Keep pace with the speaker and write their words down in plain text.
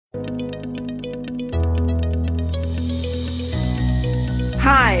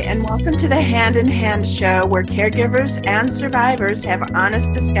Hi, and welcome to the Hand in Hand show where caregivers and survivors have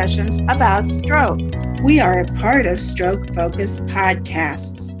honest discussions about stroke. We are a part of Stroke Focus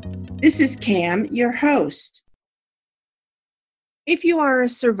Podcasts. This is Cam, your host. If you are a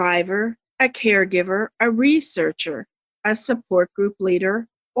survivor, a caregiver, a researcher, a support group leader,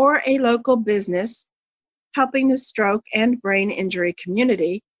 or a local business helping the stroke and brain injury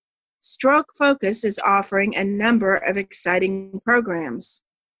community, Stroke Focus is offering a number of exciting programs.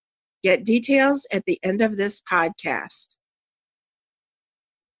 Get details at the end of this podcast.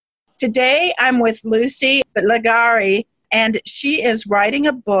 Today, I'm with Lucie Legaare, and she is writing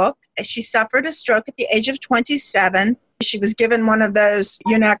a book. She suffered a stroke at the age of 27. She was given one of those,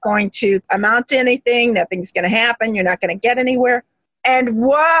 you're not going to amount to anything, nothing's going to happen, you're not going to get anywhere. And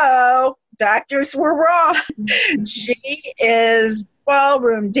whoa, doctors were wrong. She is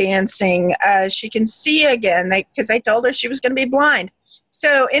ballroom dancing. She can see again because I told her she was going to be blind.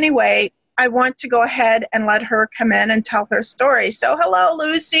 So anyway, I want to go ahead and let her come in and tell her story. So hello,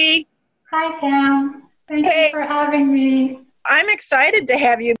 Lucie. Hi, Cam. Thank you for having me. I'm excited to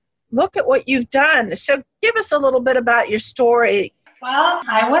have you. Look at what you've done. So give us a little bit about your story. Well,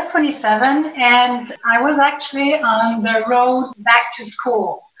 I was 27 and I was actually on the road back to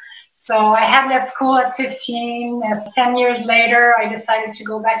school. So I had left school at 15. 10 years later, I decided to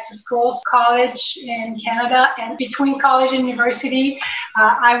go back to school, college in Canada. And between college and university,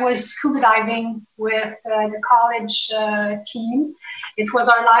 I was scuba diving with the college team. It was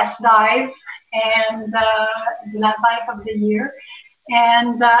our last dive and the last dive of the year.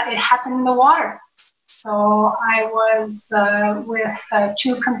 And it happened in the water. So I was with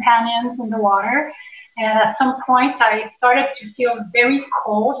two companions in the water. And at some point, I started to feel very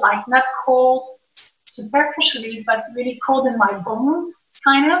cold, like not cold superficially, but really cold in my bones,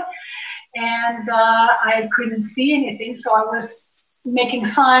 kind of. And I couldn't see anything. So I was making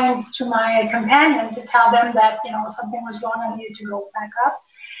signs to my companion to tell them that, something was wrong. I needed to go back up.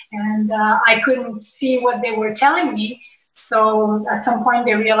 And I couldn't see what they were telling me. So at some point,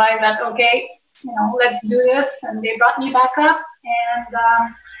 they realized that, okay, let's do this. And they brought me back up.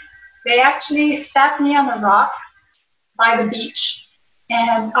 And they actually sat me on a rock by the beach,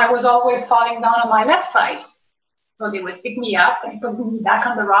 and I was always falling down on my left side. So they would pick me up and put me back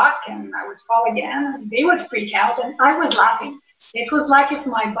on the rock, and I would fall again, and they would freak out, and I was laughing. It was like if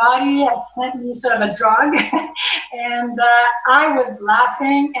my body had sent me sort of a drug, and I was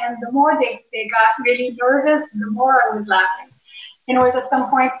laughing, and the more they got really nervous, the more I was laughing. Anyways, at some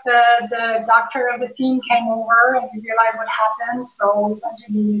point, the doctor of the team came over and we realized what happened. So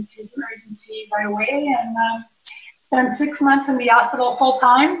we went to emergency right away and spent 6 months in the hospital full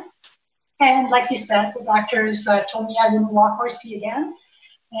time. And like you said, the doctors told me I wouldn't walk or see again.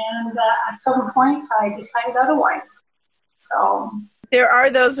 And at some point, I decided otherwise. So there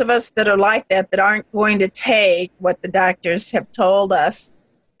are those of us that are like that aren't going to take what the doctors have told us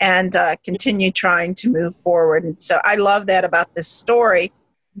and continue trying to move forward. And so I love that about this story.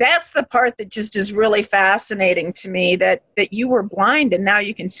 That's the part that just is really fascinating to me, that you were blind and now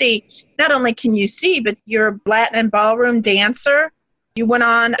you can see. Not only can you see, but you're a Latin and Ballroom dancer. You went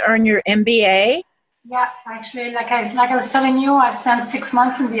on to earn your MBA. Yeah, actually, like I was telling you, I spent 6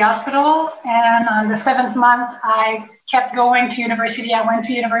 months in the hospital, and on the 7th month, I kept going to university. I went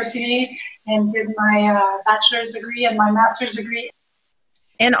to university and did my bachelor's degree and my master's degree.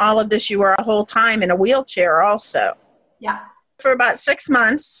 In all of this, you were a whole time in a wheelchair also. Yeah. For about 6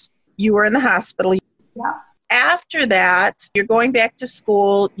 months, you were in the hospital. Yeah. After that, you're going back to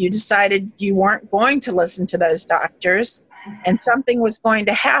school. You decided you weren't going to listen to those doctors and something was going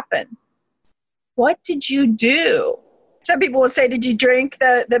to happen. What did you do? Some people will say, did you drink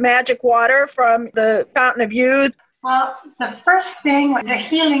the magic water from the fountain of youth? Well, the first thing, the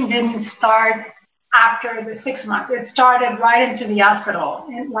healing didn't start after the 6 months. It started right into the hospital,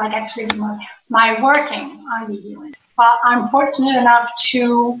 like actually my working on the healing. Well, I'm fortunate enough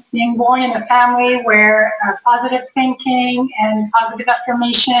to being born in a family where positive thinking and positive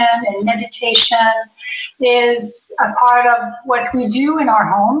affirmation and meditation is a part of what we do in our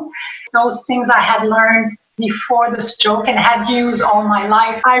home. Those things I had learned before the stroke and had used all my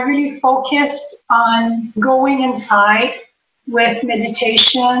life. I really focused on going inside with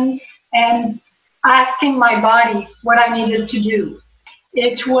meditation and asking my body what I needed to do.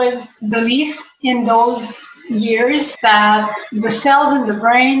 It was belief in those years that the cells in the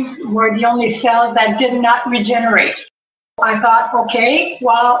brains were the only cells that did not regenerate. I thought, okay,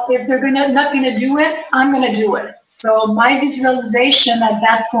 well, if they're not going to do it, I'm going to do it. So my visualization at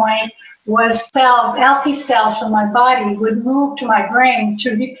that point was cells, healthy cells from my body would move to my brain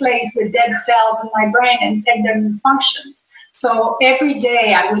to replace the dead cells in my brain and take their new functions. So every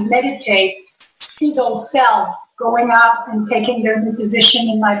day I would meditate, see those cells going up and taking their new position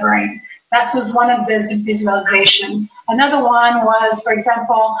in my brain. That was one of the visualizations. Another one was, for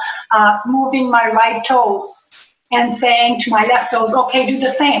example, moving my right toes and saying to my left toes, okay, do the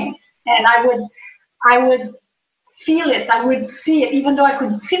same. And I would feel it. I would see it. Even though I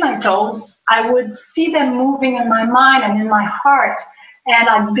couldn't see my toes, I would see them moving in my mind and in my heart. And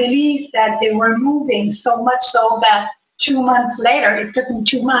I believed that they were moving so much so that 2 months later, it took me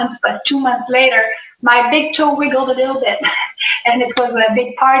 2 months, but 2 months later, my big toe wiggled a little bit, and it was a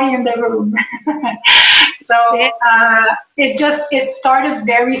big party in the room. So it started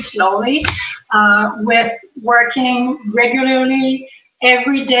very slowly with working regularly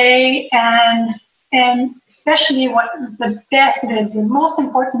every day, and especially what the most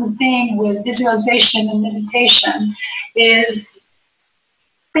important thing with visualization and meditation is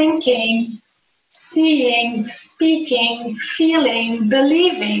thinking, seeing, speaking, feeling,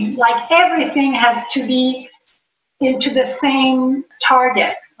 believing, like everything has to be into the same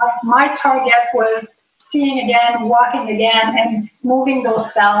target. Like my target was seeing again, walking again, and moving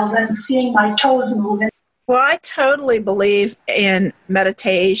those cells and seeing my toes move. Well, I totally believe in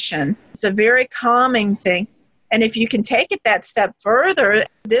meditation. It's a very calming thing. And if you can take it that step further,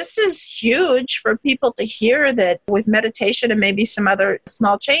 this is huge for people to hear that with meditation and maybe some other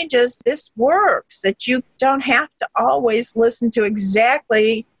small changes, this works, that you don't have to always listen to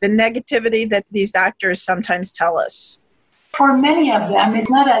exactly the negativity that these doctors sometimes tell us. For many of them,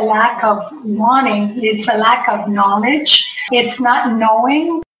 it's not a lack of wanting, it's a lack of knowledge. It's not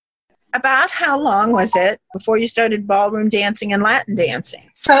knowing. About how long was it before you started ballroom dancing and Latin dancing?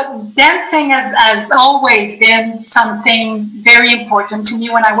 So dancing has always been something very important to me.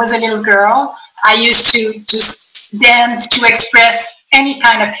 When I was a little girl, I used to just dance to express any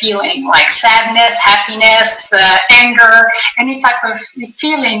kind of feeling, like sadness, happiness, anger, any type of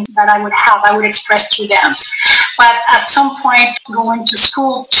feeling that I would have, I would express through dance. But at some point, going to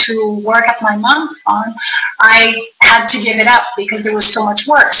school to work at my mom's farm, I had to give it up because there was so much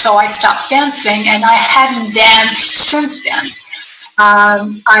work. So I stopped dancing, and I hadn't danced since then.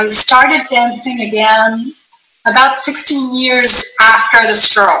 I started dancing again about 16 years after the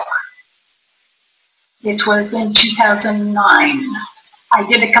stroke. It was in 2009. I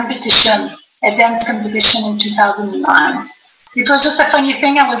did a dance competition in 2009. It was just a funny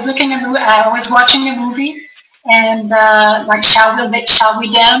thing. I was watching a movie, and like, shall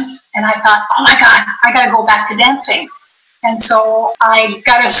we dance? And I thought, oh my God, I got to go back to dancing. And so I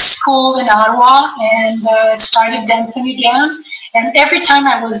got a school in Ottawa and started dancing again. And every time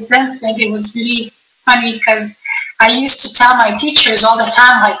I was dancing, it was really funny because I used to tell my teachers all the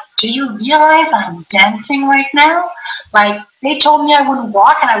time, like, do you realize I'm dancing right now? Like, they told me I wouldn't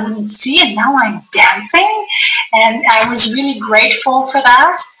walk and I wouldn't see, and now I'm dancing. And I was really grateful for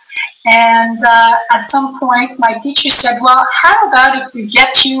that. And at some point, my teacher said, well, how about if we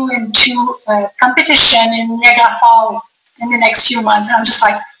get you into a competition in Niagara Falls in the next few months? And I'm just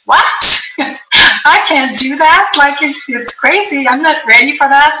like, what? I can't do that. Like, it's crazy. I'm not ready for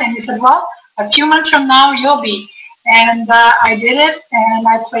that. And he said, well, a few months from now, you'll be. And I did it, and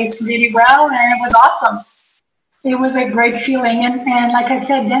I played really well, and it was awesome. It was a great feeling. And like I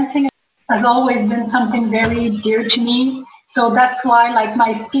said, dancing has always been something very dear to me. So that's why, like,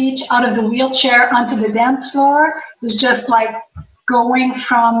 my speech out of the wheelchair onto the dance floor was just like going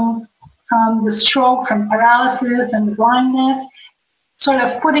from the stroke, from paralysis and blindness, sort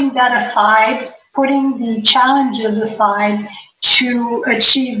of putting that aside, putting the challenges aside to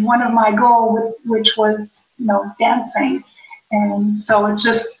achieve one of my goals, which was, dancing. And so it's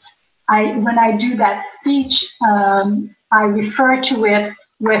just, when I do that speech, I refer to it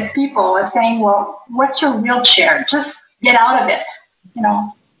with people as saying, well, what's your wheelchair? Just get out of it.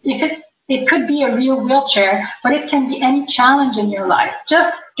 If it could be a real wheelchair, but it can be any challenge in your life.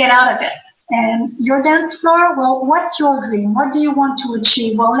 Just get out of it. And your dance floor, well, what's your dream? What do you want to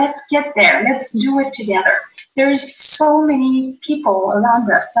achieve? Well, let's get there. Let's do it together. There's so many people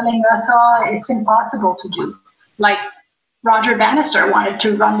around us telling us, oh, it's impossible to do. Like Roger Bannister wanted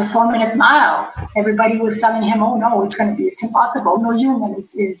to run the 4-minute mile. Everybody was telling him, oh, no, it's impossible. No human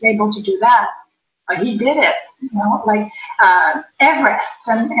is able to do that. But he did it, like Everest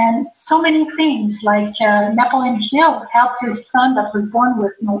and so many things, like Napoleon Hill helped his son that was born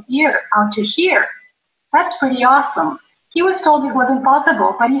with no ear out to hear. That's pretty awesome. He was told it was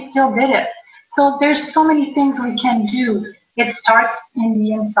impossible, but he still did it. So there's so many things we can do. It starts in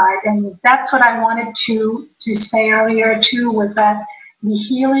the inside. And that's what I wanted to say earlier too, was that the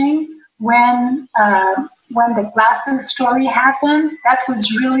healing, when the glasses story happened, that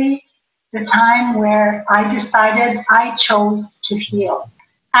was really the time where I decided I chose to heal.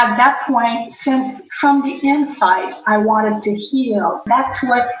 At that point, since from the inside I wanted to heal, that's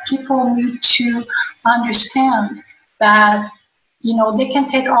what people need to understand, that they can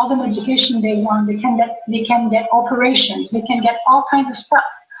take all the medication they want, they can get operations, they can get all kinds of stuff.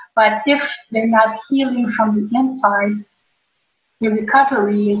 But if they're not healing from the inside, the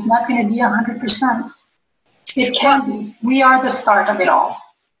recovery is not going to be 100%. It can be. We are the start of it all.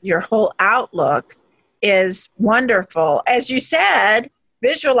 Your whole outlook is wonderful. As you said,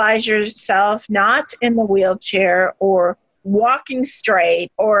 visualize yourself not in the wheelchair or walking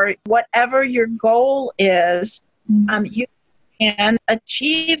straight or whatever your goal is. You can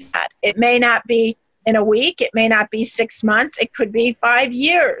achieve that. It may not be in a week. It may not be 6 months. It could be 5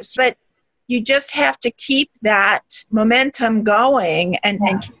 years. But you just have to keep that momentum going and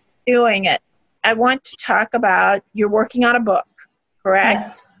keep doing it. I want to talk about, you're working on a book,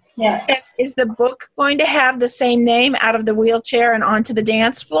 correct? Yes. Is the book going to have the same name, Out of the Wheelchair and Onto the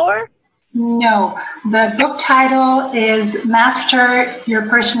Dance Floor? No. The book title is Master Your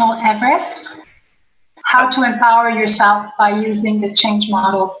Personal Everest: How to Empower Yourself by Using the Change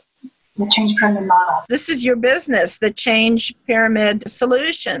Model, the Change Pyramid Model. This is your business, the Change Pyramid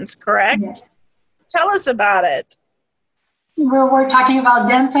Solutions, correct? Yes. Tell us about it. We were talking about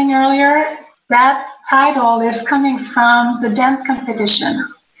dancing earlier. That title is coming from the dance competition,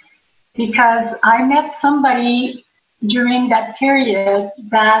 because I met somebody during that period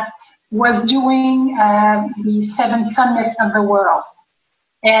that was doing the 7th summit of the world.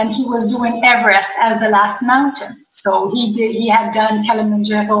 And he was doing Everest as the last mountain. So he had done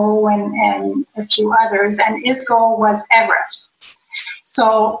Kilimanjaro and a few others, and his goal was Everest.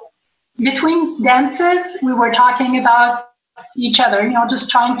 So between dances, we were talking about each other, just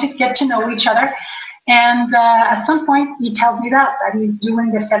trying to get to know each other. And at some point, he tells me that he's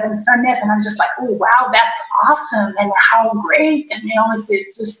doing the 7th summit, and I'm just like, oh wow, that's awesome, and how great, and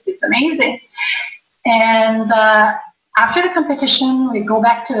it's amazing. And after the competition, we'll go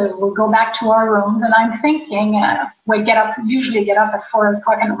back to our rooms, and I'm thinking, we usually get up at 4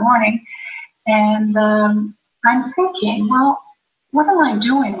 o'clock in the morning, and I'm thinking, well, what am I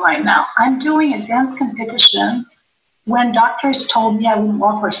doing right now? I'm doing a dance competition when doctors told me I wouldn't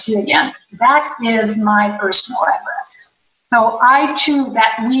walk or see again. That is my personal Everest. So I too,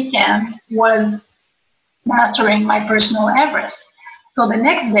 that weekend, was mastering my personal Everest. So the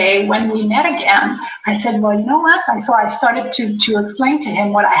next day when we met again, I said, well, you know what? And so I started to explain to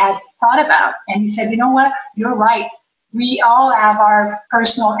him what I had thought about. And he said, you know what? You're right. We all have our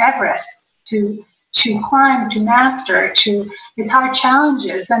personal Everest to climb, to master, it's our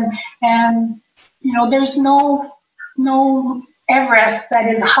challenges. And there's no Everest that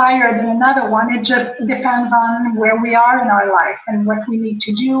is higher than another one. It just depends on where we are in our life and what we need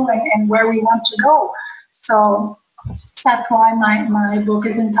to do and where we want to go. So that's why my book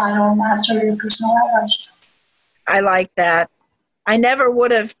is entitled Master Your Personal Everest. I like that. I never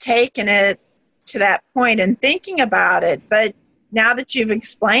would have taken it to that point in thinking about it, but now that you've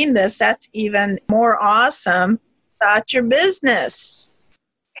explained this, that's even more awesome about your business.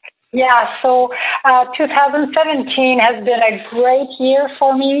 Yeah, so 2017 has been a great year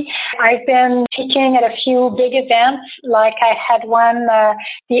for me. I've been speaking at a few big events, like I had one, the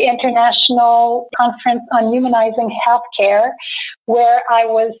International Conference on Humanizing Healthcare, where I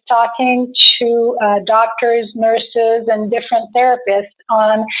was talking to doctors, nurses, and different therapists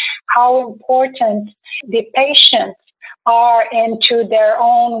on how important the patients are into their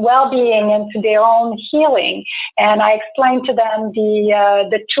own well-being, into their own healing. And I explained to them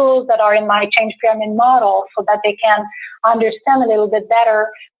the tools that are in my Change Pyramid model so that they can understand a little bit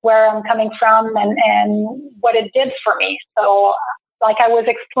better where I'm coming from and what it did for me. So like I was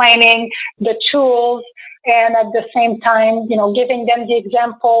explaining the tools and at the same time, giving them the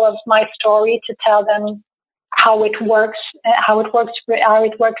example of my story to tell them how it works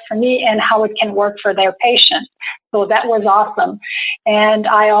for me and how it can work for their patient. So that was awesome. And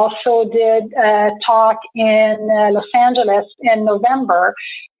I also did a talk in Los Angeles in November.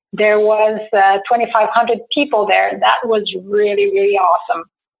 There was 2,500 people there. That was really, really awesome.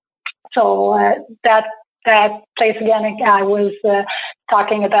 So that place again, I was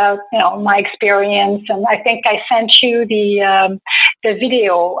talking about my experience, and I think I sent you the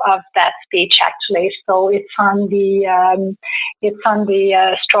video of that speech actually. So it's on the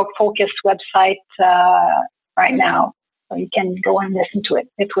Stroke Focus website right now, so you can go and listen to it.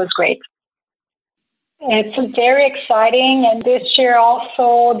 It was great. It's very exciting, and this year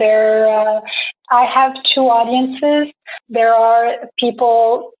also I have two audiences. There are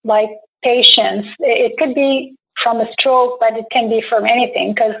people like patients. It could be from a stroke, but it can be from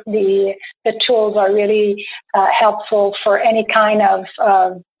anything, because the tools are really helpful for any kind of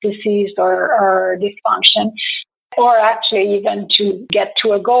disease or dysfunction, or actually even to get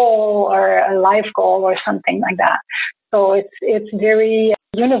to a goal or a life goal or something like that. So it's very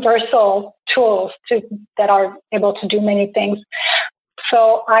universal tools that are able to do many things.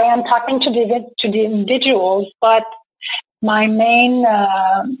 So I am talking to the individuals, but my main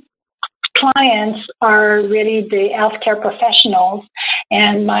clients are really the healthcare professionals,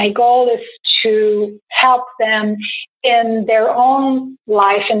 and my goal is to help them in their own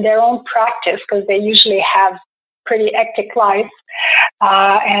life, in their own practice, because they usually have pretty hectic life,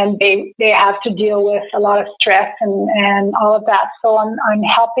 and they have to deal with a lot of stress and all of that. So I'm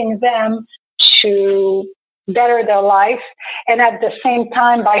helping them to better their life, and at the same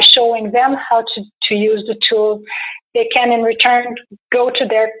time, by showing them how to use the tools, they can in return go to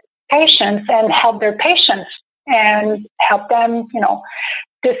their patients and help their patients and help them,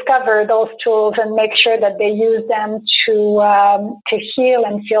 discover those tools and make sure that they use them to heal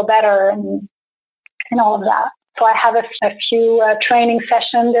and feel better and all of that. So I have a few training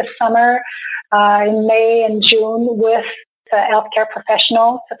sessions this summer in May and June with healthcare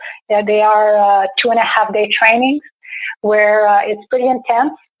professionals. They are 2.5-day trainings where it's pretty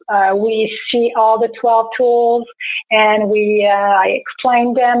intense. We see all the 12 tools, and I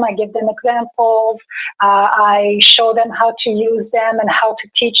explain them. I give them examples. I show them how to use them and how to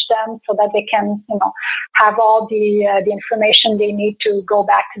teach them so that they can, have all the information they need to go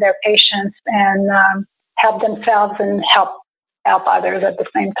back to their patients and help themselves and help others at the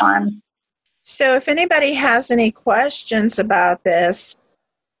same time. So if anybody has any questions about this,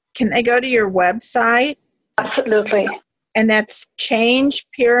 can they go to your website? Absolutely. And that's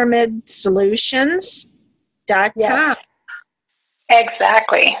changepyramidsolutions.com. Yes,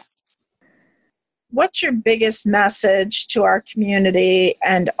 exactly. What's your biggest message to our community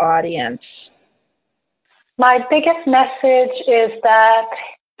and audience? My biggest message is that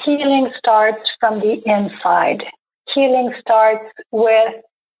healing starts from the inside. Healing starts with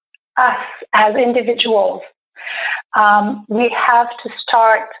us as individuals. We have to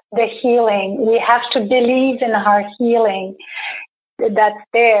start the healing. We have to believe in our healing that's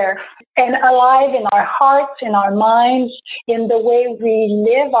there and alive in our hearts, in our minds, in the way we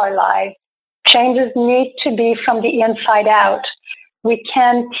live our lives. Changes need to be from the inside out. We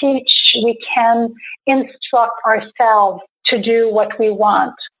can teach, we can instruct ourselves to do what we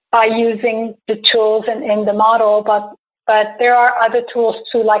want by using the tools in the model, but there are other tools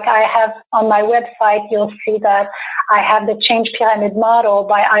too. Like I have on my website, you'll see that I have the Change Pyramid model,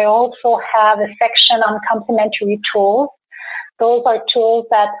 but I also have a section on complementary tools. Those are tools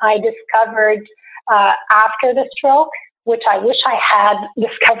that I discovered after the stroke, which I wish I had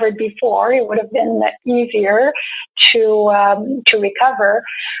discovered before. It would have been easier to recover.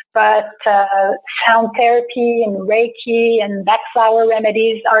 But sound therapy and Reiki and back flower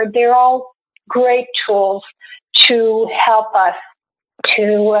remedies they're all great tools to help us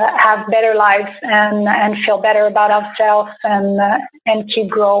to have better lives and feel better about ourselves and keep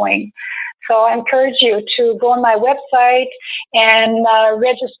growing. So I encourage you to go on my website and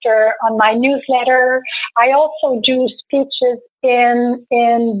register on my newsletter. I also do speeches in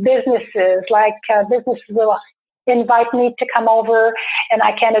businesses, like businesses will invite me to come over and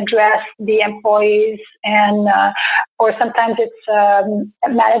I can address the employees, and or sometimes it's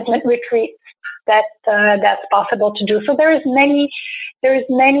management retreats that's possible to do. So there is many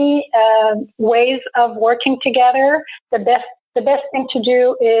ways of working together. The best thing to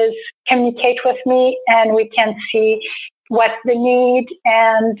do is communicate with me, and we can see what's the need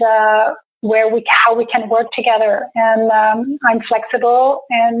and how we can work together. And I'm flexible,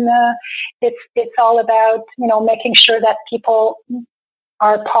 and it's all about making sure that people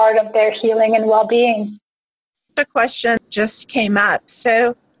are part of their healing and well-being. The question just came up.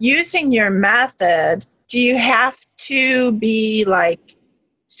 So using your method, do you have to be like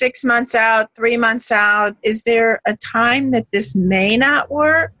 6 months out, 3 months out? Is there a time that this may not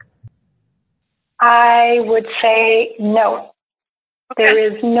work? I would say no. Okay. There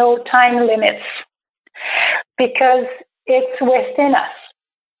is no time limits because it's within us.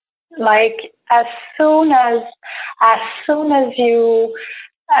 Like as soon as you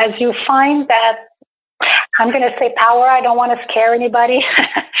find that, I'm going to say power, I don't want to scare anybody,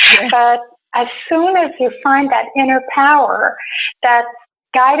 yeah. But as soon as you find that inner power that's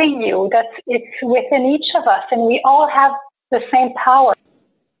guiding you, it's within each of us, and we all have the same power.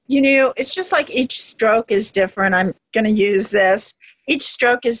 It's just like each stroke is different. I'm going to use this. Each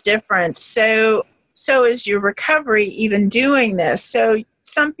stroke is different. So is your recovery even doing this. So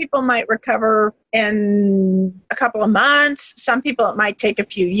Some people might recover in a couple of months. Some people, it might take a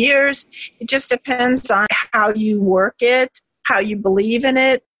few years. It just depends on how you work it, how you believe in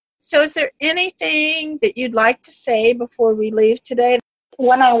it. So is there anything that you'd like to say before we leave today?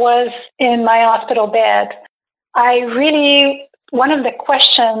 When I was in my hospital bed, one of the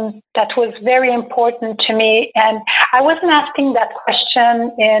questions that was very important to me, and I wasn't asking that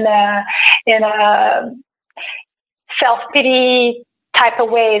question in a self-pity type of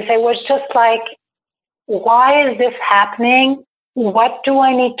ways. It was just like, why is this happening? What do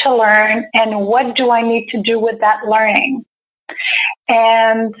I need to learn? And what do I need to do with that learning?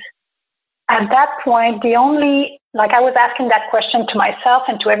 And at that point, I was asking that question to myself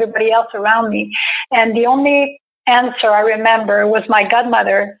and to everybody else around me. And the only answer I remember was my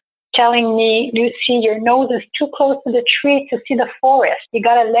godmother telling me, Lucie, your nose is too close to the tree to see the forest. You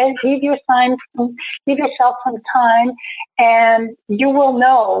got to give yourself some time, and you will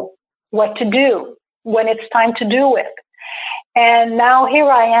know what to do when it's time to do it. And now here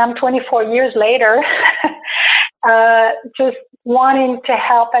I am 24 years later, just wanting to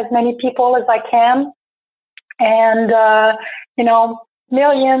help as many people as I can. And,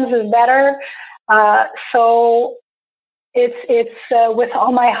 millions is better. So it's with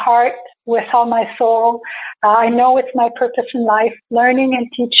all my heart, with all my soul. I know it's my purpose in life. Learning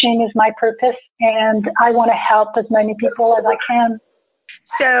and teaching is my purpose, and I want to help as many people as I can.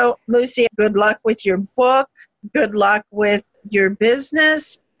 So, Lucie, good luck with your book. Good luck with your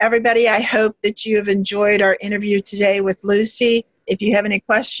business. Everybody, I hope that you have enjoyed our interview today with Lucie. If you have any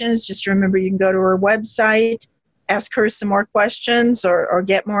questions, just remember you can go to her website, ask her some more questions, or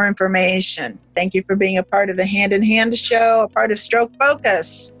get more information. Thank you for being a part of the Hand in Hand show, a part of Stroke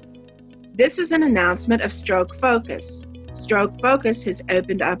Focus. This is an announcement of Stroke Focus. Stroke Focus has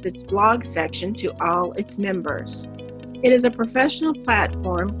opened up its blog section to all its members. It is a professional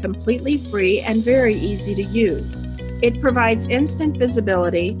platform, completely free and very easy to use. It provides instant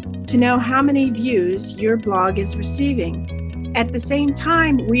visibility to know how many views your blog is receiving. At the same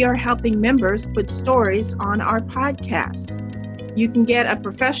time, we are helping members put stories on our podcast. You can get a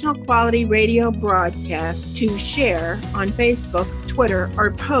professional quality radio broadcast to share on Facebook, Twitter,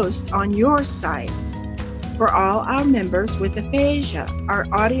 or post on your site. For all our members with aphasia, our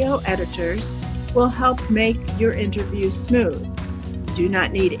audio editors will help make your interview smooth. You do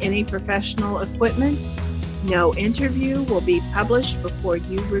not need any professional equipment. No interview will be published before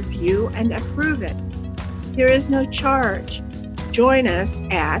you review and approve it. There is no charge. Join us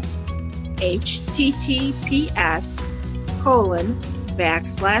at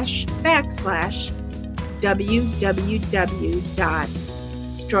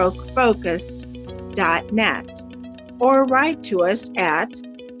or write to us at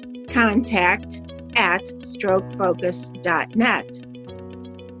contact@strokefocus.net.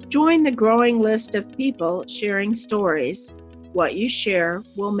 Join the growing list of people sharing stories. What you share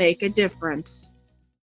will make a difference.